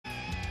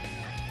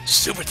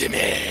Super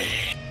Timmy.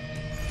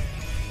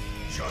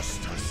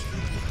 Justice.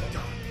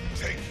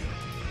 Take it.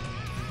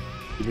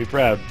 Do me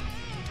proud.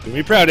 Do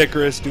me proud,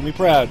 Icarus. Do me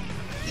proud.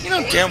 You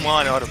know damn well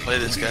I know how to play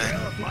this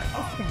guy.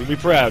 Do me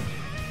proud.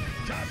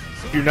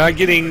 If you're not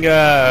getting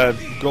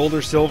gold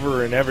or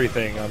silver and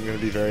everything, I'm going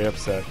to be very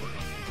upset.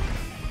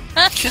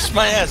 Kiss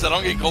my ass, I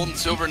don't get gold and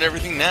silver and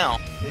everything now.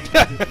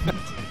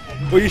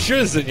 Well, you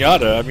should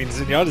Zenyatta. I mean,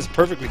 Zenyatta's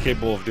perfectly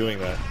capable of doing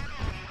that.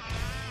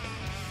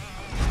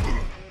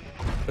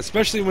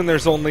 Especially when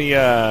there's only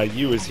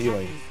you as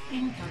healing.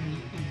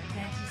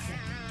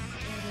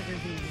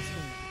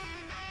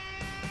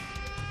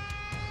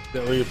 Is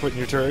that where you're putting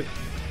your turret?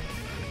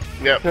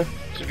 Yep,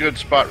 it's a good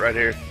spot right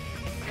here.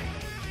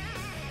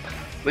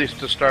 At least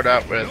to start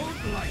out with.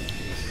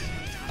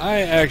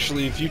 I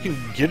actually, if you can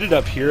get it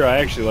up here, I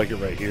actually like it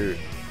right here.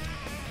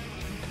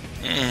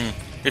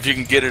 If you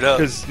can get it up.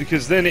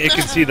 Because then it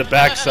can see the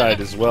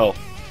backside as well.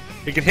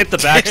 It can hit the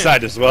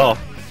backside as well.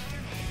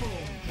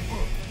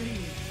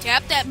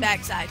 Tap that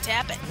backside,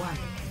 tap it.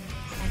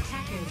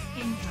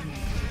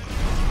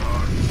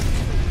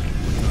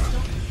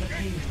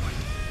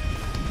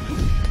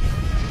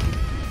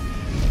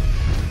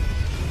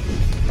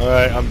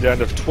 Alright, I'm down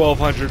to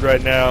 1,200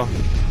 right now.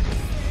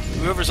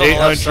 Whoever's on the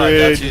left side,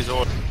 that's his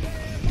order.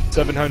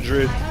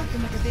 700.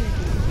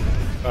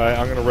 Alright,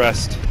 I'm gonna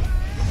rest.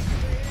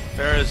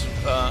 Farrah's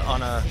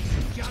on a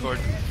Discord.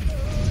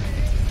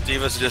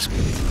 Diva's Discord.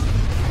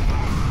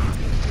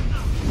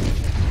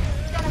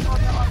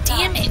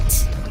 Damn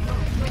it!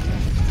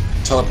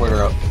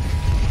 Teleporter up.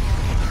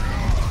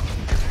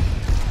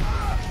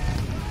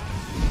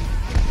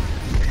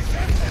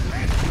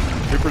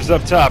 Reaper's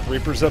up top.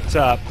 Reaper's up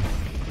top.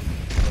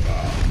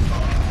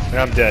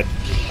 Now I'm dead.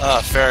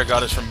 Farrah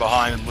got us from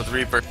behind with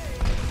Reaper.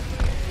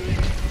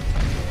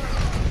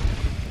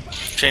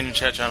 Changing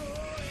chat channel.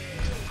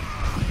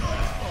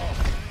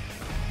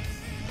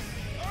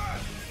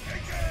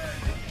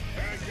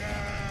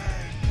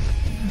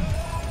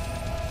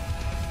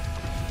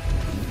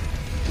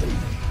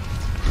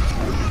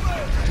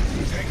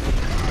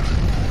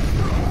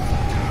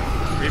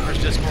 Reaper's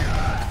Discord.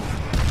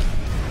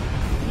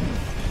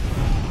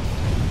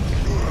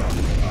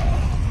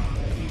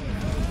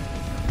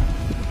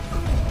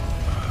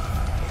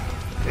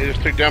 They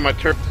just took down my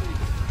turret.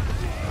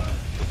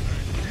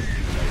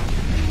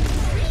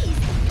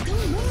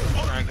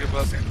 Alright, good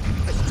luck.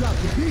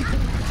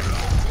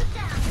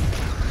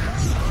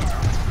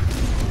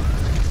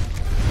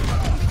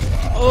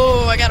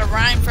 Oh, I got a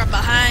rhyme from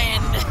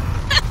behind.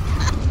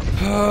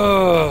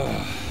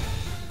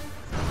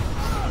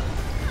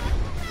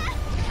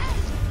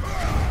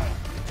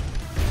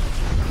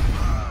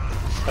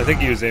 I think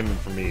he was aiming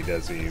for me,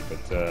 Desi, but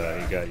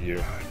he got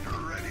you.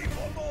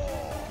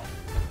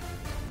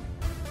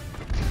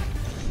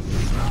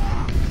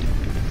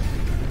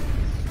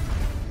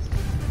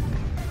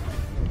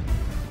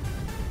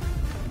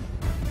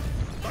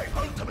 My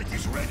ultimate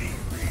is ready.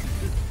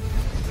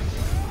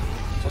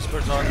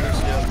 Whisper's on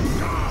this, yeah.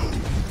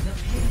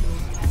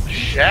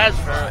 Shaz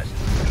first.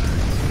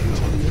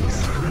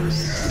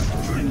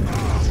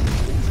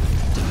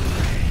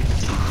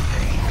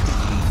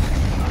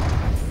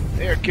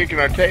 They are kicking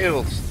our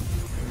tails.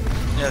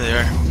 Yeah, they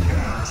are.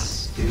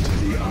 Into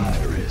the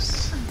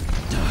iris.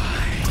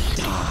 Die,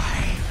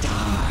 die,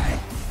 die.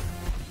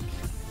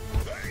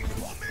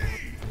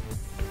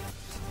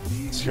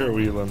 Zero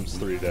Elam's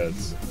 3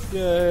 deaths.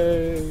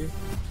 Yay!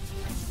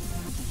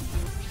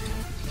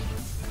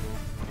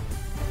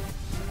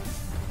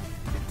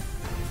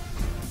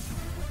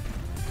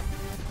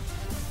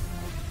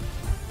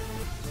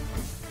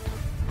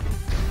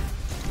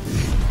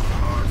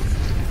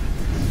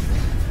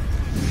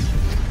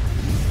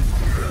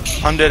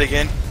 I'm dead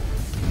again.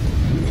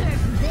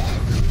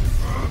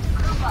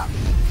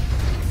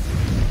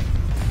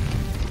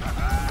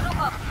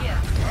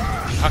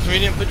 How come you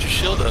didn't put your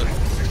shield up?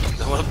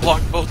 That would have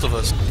blocked both of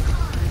us.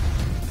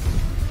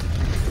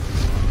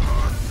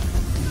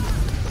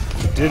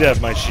 I did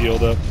have my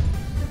shield up.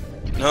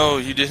 No,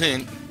 you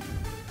didn't.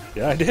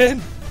 Yeah, I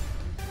did.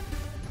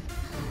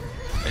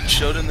 It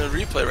showed in the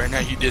replay right now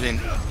you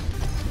didn't.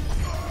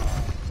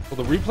 Well,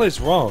 the replay's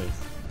wrong.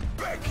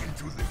 Back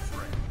into the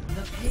fray.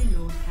 The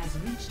payload has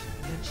reached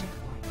the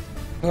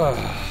checkpoint.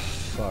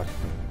 Fuck.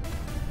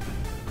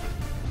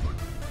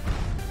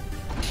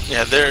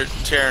 Yeah, they're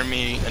tearing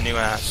me a new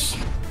ass.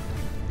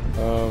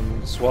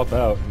 Swap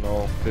out and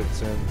all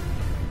fits in.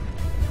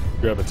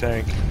 Grab a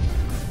tank.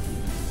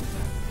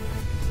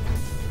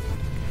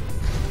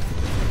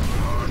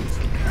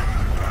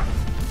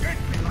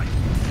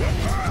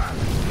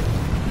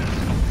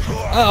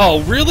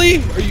 Oh,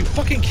 really? Are you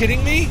fucking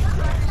kidding me?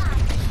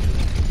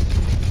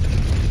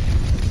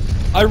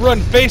 I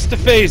run face to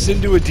face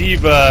into a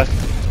diva,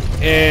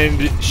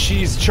 and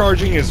she's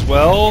charging as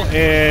well,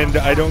 and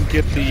I don't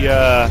get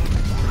the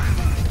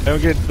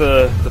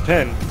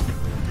pen.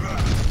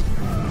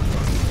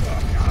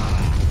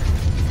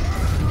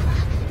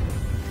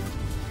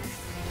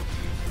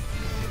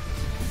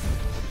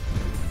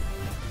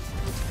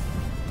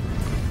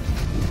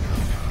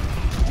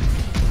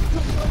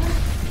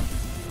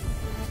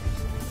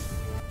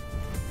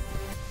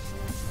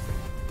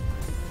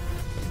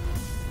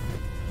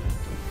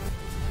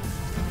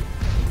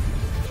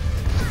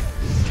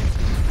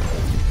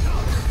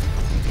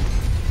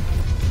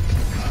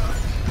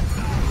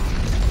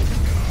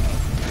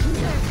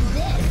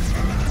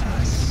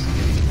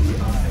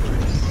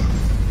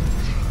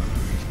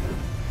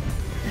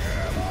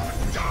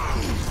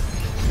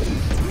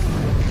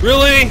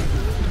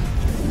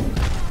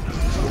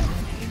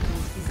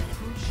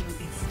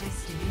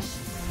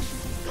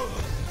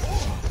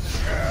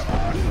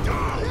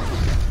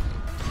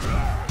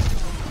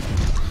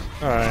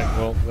 Alright,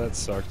 well, that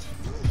sucked.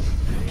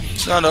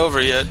 It's not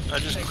over yet. I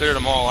just cleared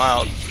them all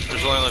out.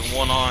 There's only like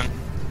one on.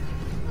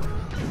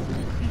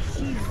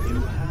 You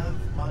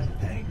have my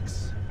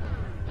thanks.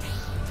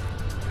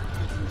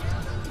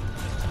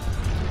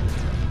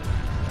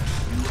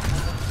 You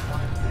have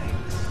my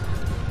thanks.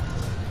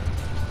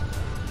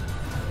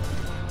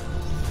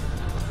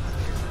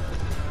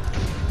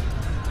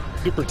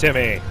 Super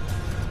Timmy.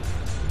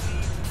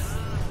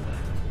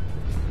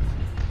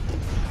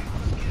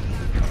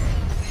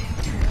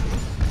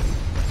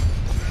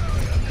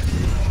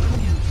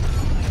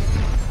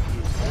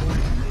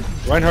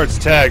 Reinhardt's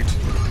tagged.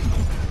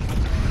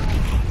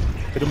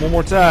 Hit him one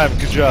more time.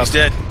 Good job. He's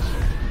dead.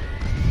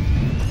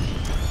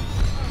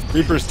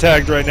 Reaper's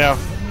tagged right now.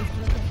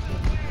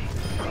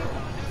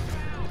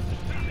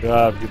 Good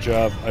job. Good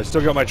job. I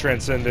still got my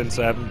Transcendence.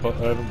 I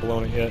haven't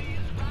blown it yet.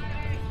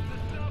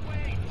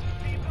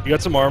 You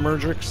got some armor,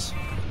 Drix?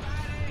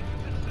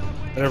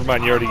 Never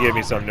mind. You already gave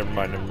me some. Never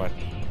mind. Never mind.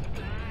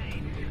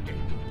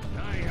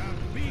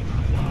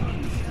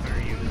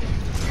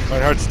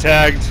 Reinhardt's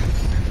tagged.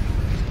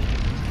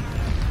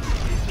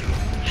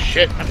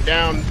 Shit, I'm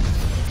down.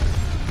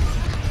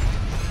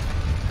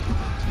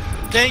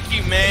 Thank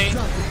you, May.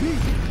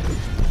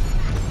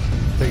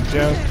 Take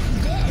down.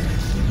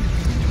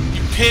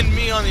 You pinned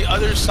me on the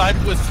other side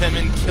with him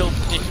and killed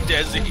me,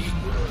 Desi.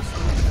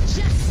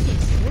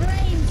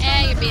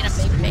 Eh, you're being a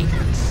big baby.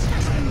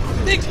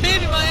 Big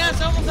baby, my ass.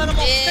 I almost had him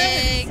on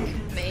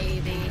Big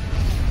baby.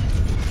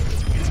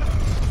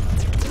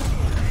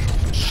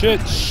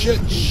 Shit,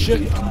 shit,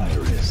 shit.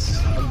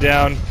 I'm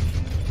down.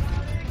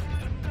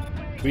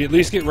 We at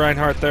least get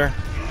Reinhardt there.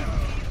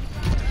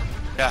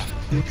 Yeah.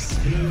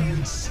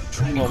 Experience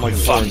Oh my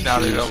Fuck, god. now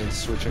they go.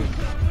 Switching.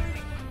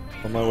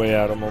 On my way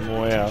out. I'm on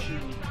my way out.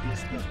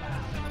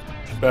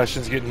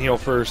 Bastion's getting heal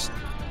first.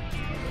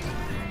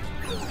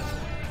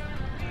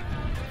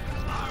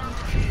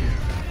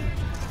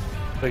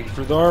 Thank you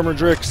for the armor,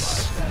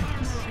 Drix.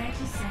 30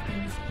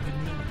 seconds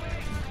remaining.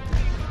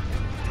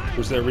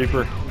 Where's that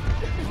Reaper?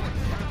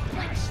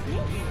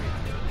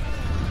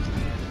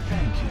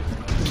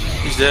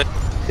 He's dead.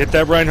 Hit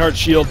that Reinhardt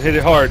shield. Hit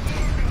it hard.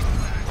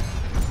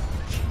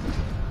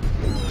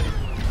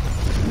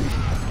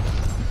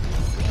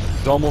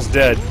 He's almost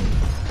dead.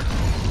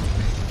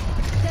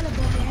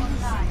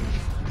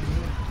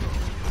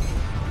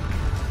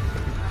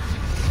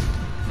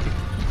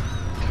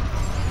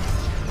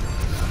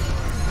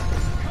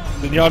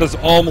 Zenyatta's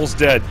almost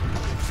dead.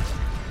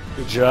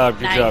 Good job,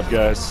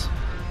 guys.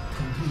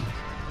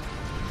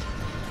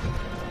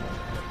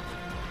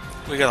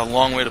 We got a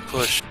long way to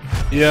push.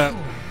 Yeah.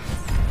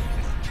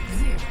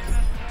 0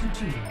 to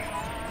 2.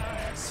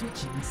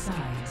 Switching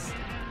sides.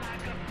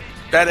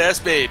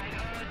 Badass babe.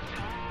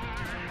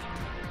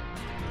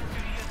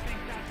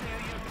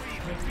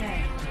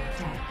 Prepare to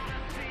attack.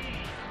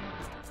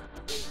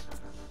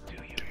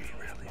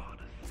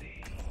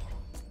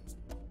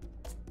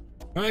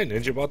 Alright,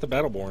 Ninja bought the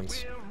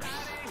Battleborns.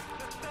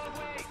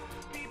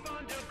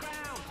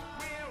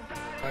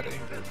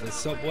 The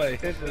subway.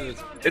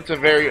 It's a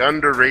very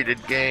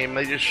underrated game.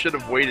 They just should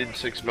have waited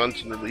 6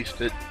 months and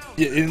released it.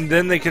 Yeah, and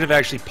then they could have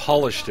actually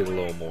polished it a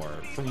little more.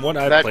 From what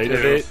I That played too.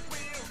 of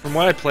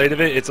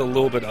it, it's a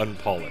little bit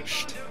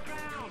unpolished.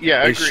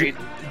 Yeah, They agreed.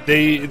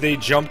 They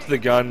jumped the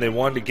gun. They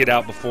wanted to get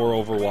out before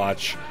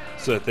Overwatch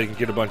so that they can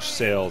get a bunch of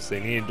sales. They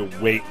needed to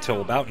wait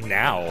till about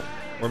now,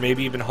 or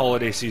maybe even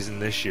holiday season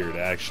this year, to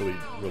actually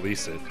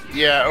release it.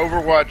 Yeah,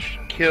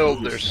 Overwatch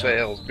killed their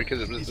sales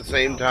because it was the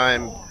same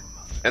time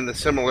and the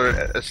similar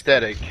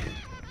aesthetic.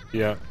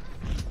 Yeah.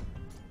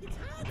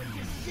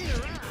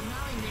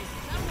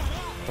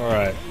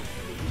 Alright.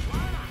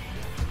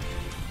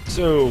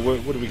 So,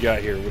 what do we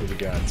got here? What do we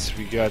got?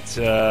 We got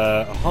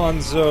a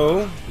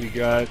Hanzo, we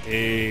got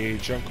a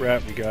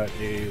Junkrat, we got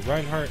a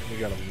Reinhardt, and we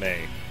got a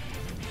Mei.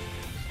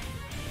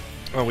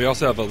 Oh, we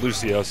also have a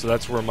Lucio, so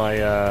that's where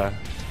my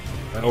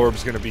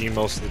orb's going to be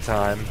most of the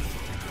time.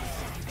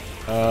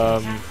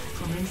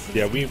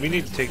 Yeah, we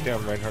need to take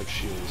down Reinhardt's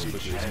shield as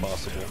quickly as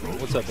possible.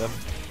 What's up, Ben?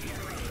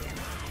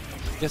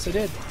 Yes, I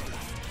did.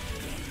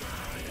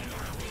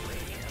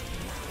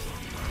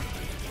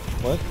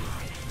 What?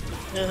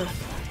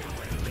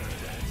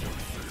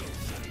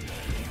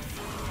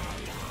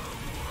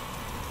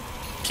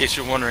 In case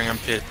you're wondering, I'm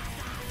pit.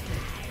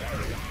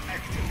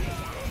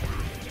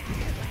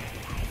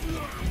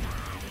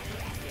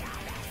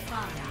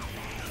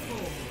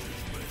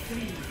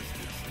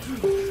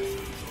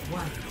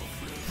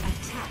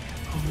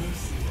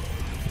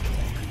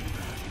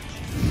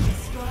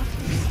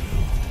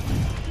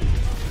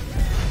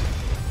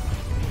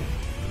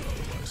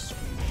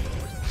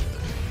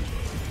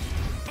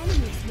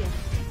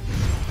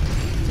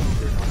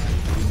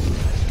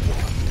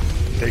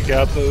 Take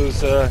out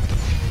those,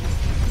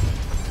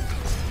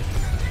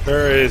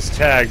 Farah is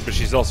tagged, but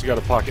she's also got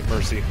a pocket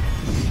mercy.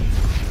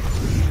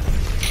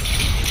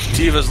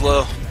 Tiva's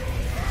low.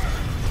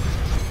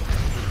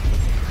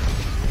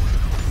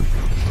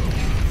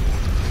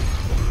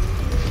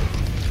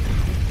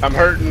 I'm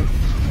hurting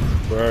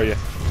Where are you?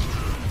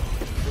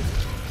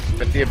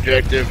 at the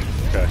objective.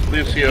 Okay.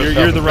 Lucio.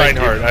 You're the Thank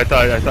you. Reinhardt. I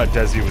thought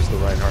Desi was the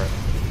Reinhardt.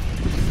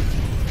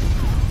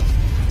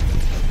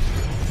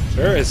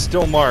 Farah is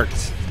still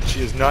marked. She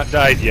has not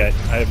died yet.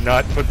 I have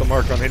not put the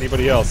mark on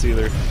anybody else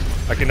either.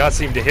 I cannot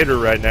seem to hit her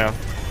right now.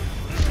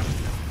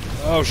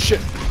 Oh shit.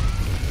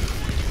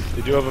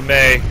 They do have a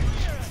Mei.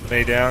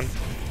 Mei down.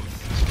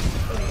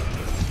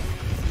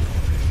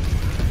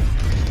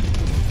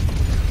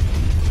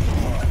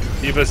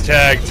 Diva's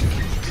tagged.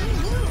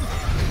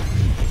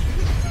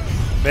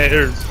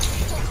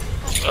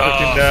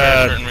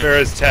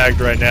 Farah's tagged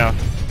right now.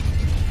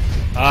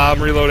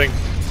 I'm reloading.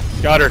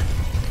 Got her.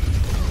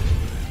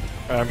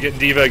 I'm getting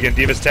Diva again.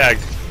 Diva's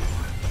tagged.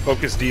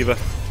 Focus Diva.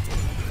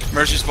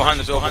 Mercy's behind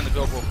the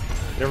GoPro.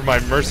 Never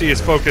mind. Mercy is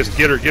focused.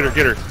 Get her, get her,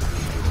 get her.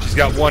 She's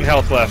got 1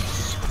 health left.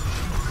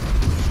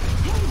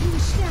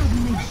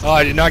 Oh,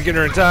 I did not get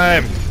her in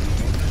time.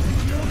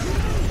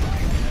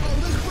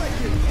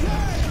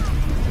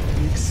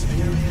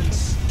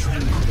 Experience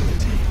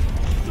tranquility.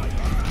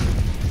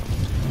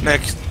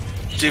 Mech.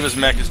 Diva's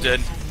mech is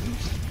dead.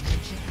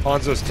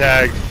 Hanzo's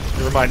tagged.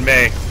 Never mind.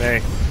 Mei.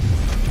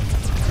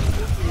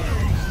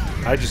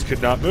 I just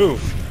could not move.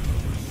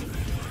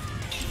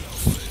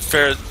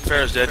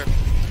 Farah's dead.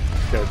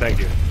 Okay, thank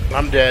you.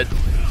 I'm dead.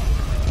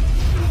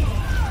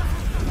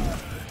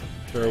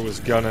 Farah was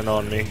gunning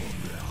on me.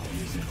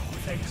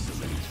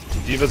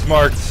 Diva's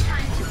marked.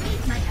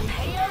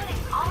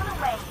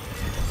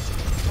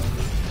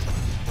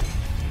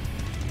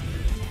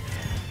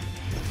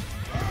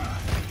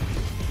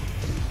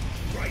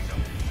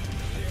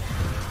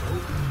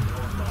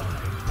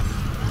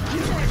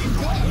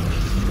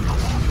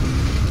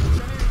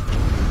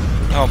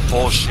 Oh,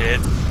 bullshit.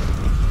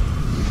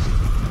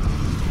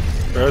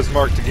 Farah's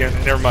marked again.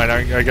 Never mind.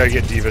 I gotta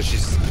get Diva.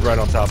 She's right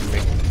on top of me.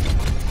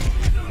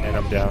 And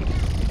I'm down.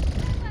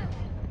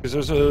 Because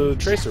there's a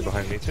Tracer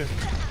behind me, too.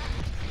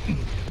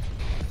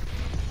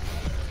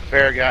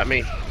 Farah got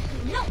me.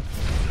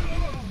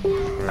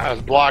 I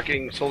was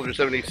blocking Soldier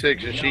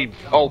 76 and she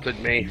ulted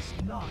me.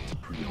 Not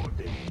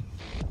preordained.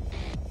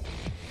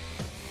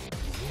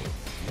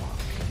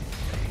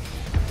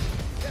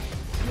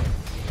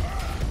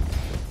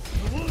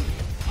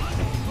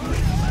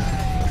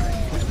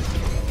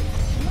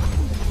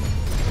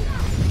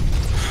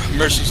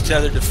 Mercy's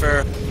tethered to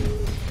Farah.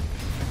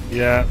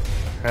 Yeah,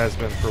 has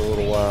been for a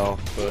little while,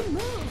 but...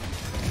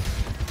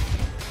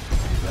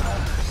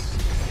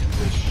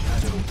 The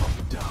shadow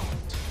of doubt.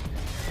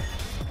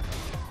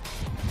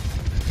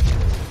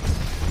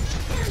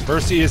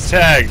 Mercy is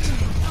tagged.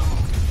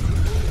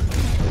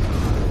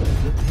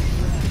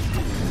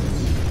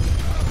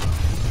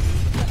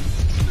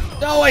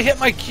 No, I hit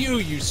my Q,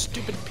 you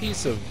stupid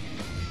piece of...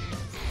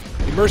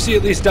 Did Mercy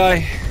at least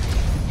die?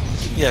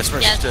 Yes,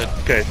 Mercy's Yes. dead.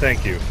 Okay,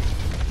 thank you.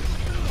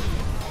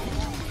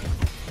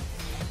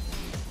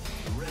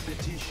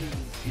 Repetition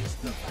is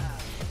the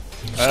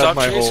path. I have Stop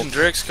my chasing ult.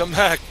 Drix, come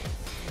back.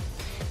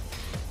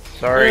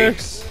 Sorry.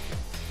 Rex.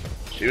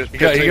 She was He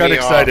pissing got me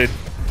excited.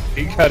 off.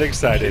 He got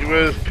excited. She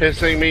was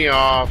pissing me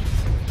off.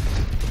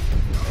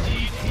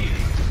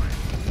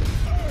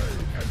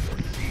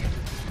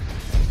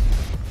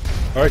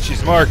 Alright,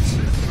 she's marked.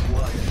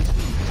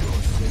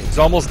 She's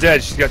almost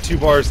dead. She's got 2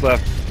 bars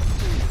left.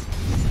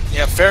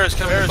 Yeah, Farah's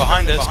coming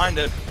behind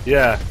it.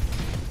 Yeah.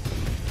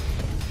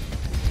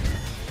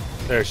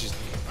 There, she's...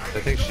 I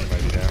think she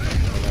might be down.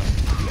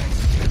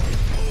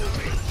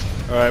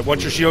 Alright,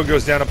 once your shield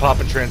goes down, a pop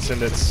in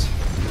Transcendence.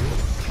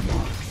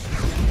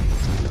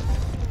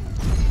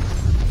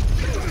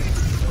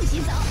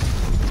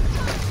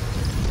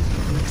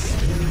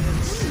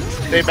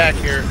 Stay back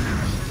here.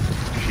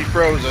 She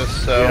froze us,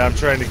 so Yeah, I'm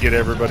trying to get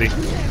everybody.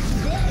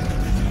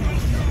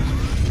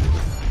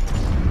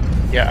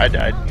 yeah, I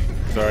died.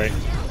 Sorry.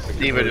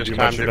 Diva really just do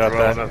timed much it about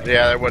well that. enough.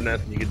 Yeah, there wasn't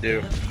nothing you could do.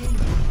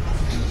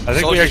 I think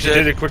we Soldiers actually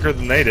did. did it quicker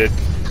than they did.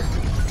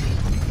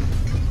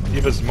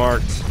 Diva's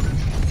marked.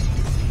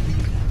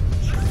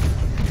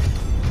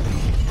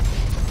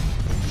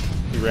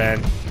 He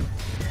ran.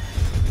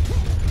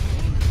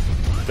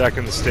 Back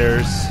in the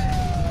stairs.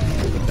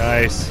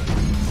 Nice.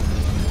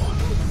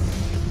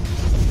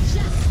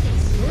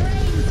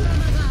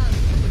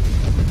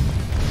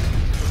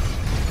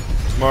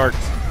 It's marked.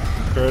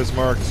 Farah's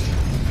marked.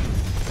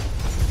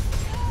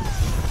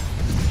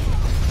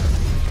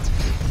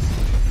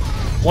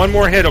 One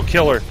more hit will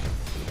kill her.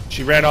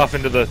 She ran off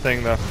into the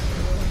thing though.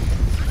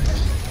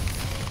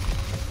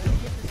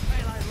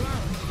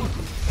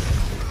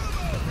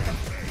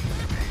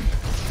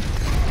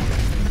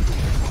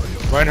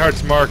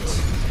 Reinhardt's marked.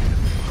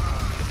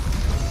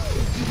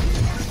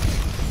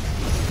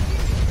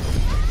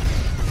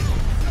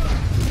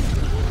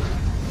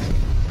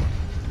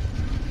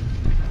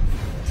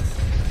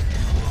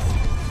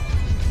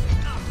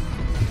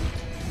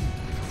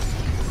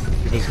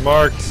 He was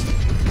marked.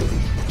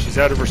 She's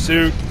out of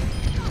pursuit.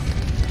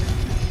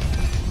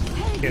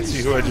 Can't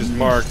see who I just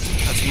marked.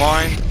 That's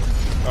mine.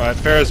 Alright,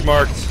 Farah's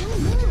marked.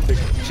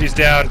 She's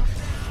down.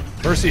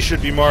 Mercy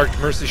should be marked.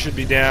 Mercy should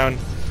be down.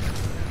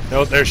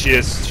 No, there she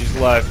is. She's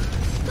alive.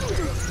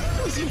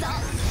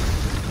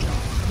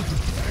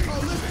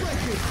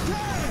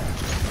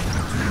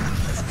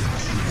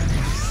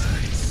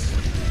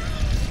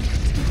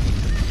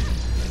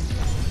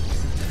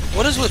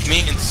 What is with me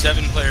in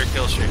 7-player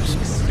kill streaks?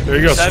 There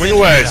you go. Seven Swing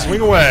away. guys.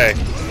 Swing away.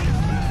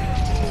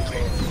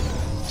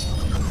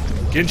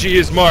 Genji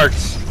is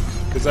marked,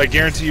 because I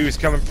guarantee you he's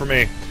coming for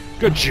me.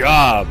 Good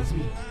job.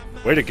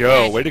 Way to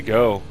go. Way to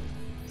go.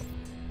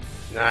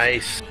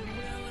 Nice.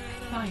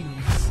 Final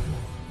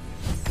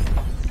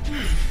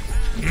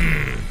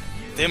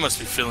They must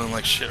be feeling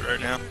like shit right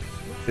now.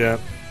 Yeah.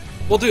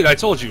 Well, dude, I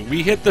told you,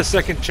 we hit the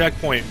second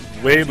checkpoint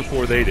way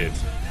before they did.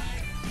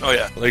 Oh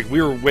yeah. Like,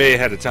 we were way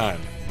ahead of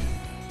time.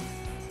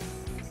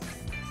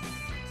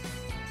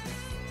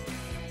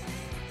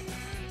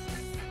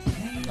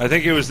 I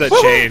think it was that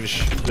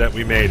change that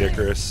we made,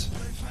 Icarus.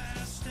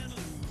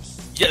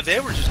 Yeah,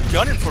 they were just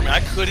gunning for me. I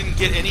couldn't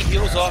get any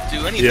heals off,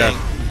 do anything.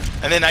 Yeah.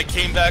 And then I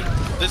came back.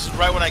 This is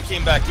right when I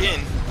came back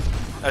in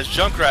as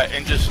Junkrat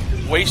and just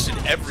wasted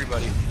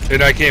everybody.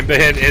 And I came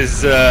in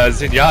as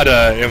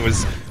Zenyatta and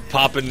was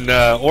popping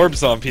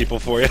orbs on people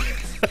for you.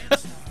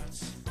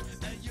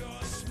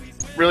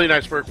 Really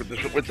nice work with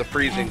the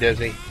freezing,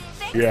 Desi.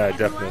 Yeah,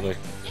 definitely.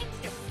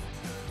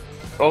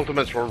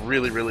 Ultimates were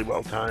really, really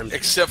well timed.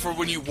 Except for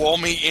when you wall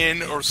me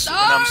in or and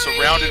I'm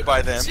surrounded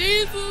by them.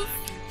 Jesus.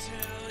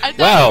 I thought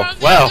Wow, you were on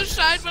the wow. other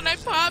side when I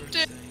popped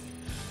it.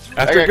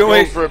 I After got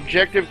going gold for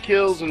objective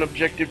kills and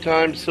objective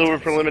time, silver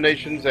for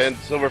eliminations, and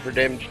silver for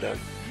damage done.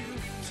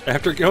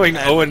 after going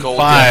And 0 and gold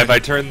 5, damage. I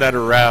turned that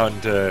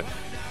around to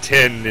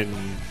 10 and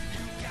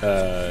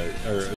or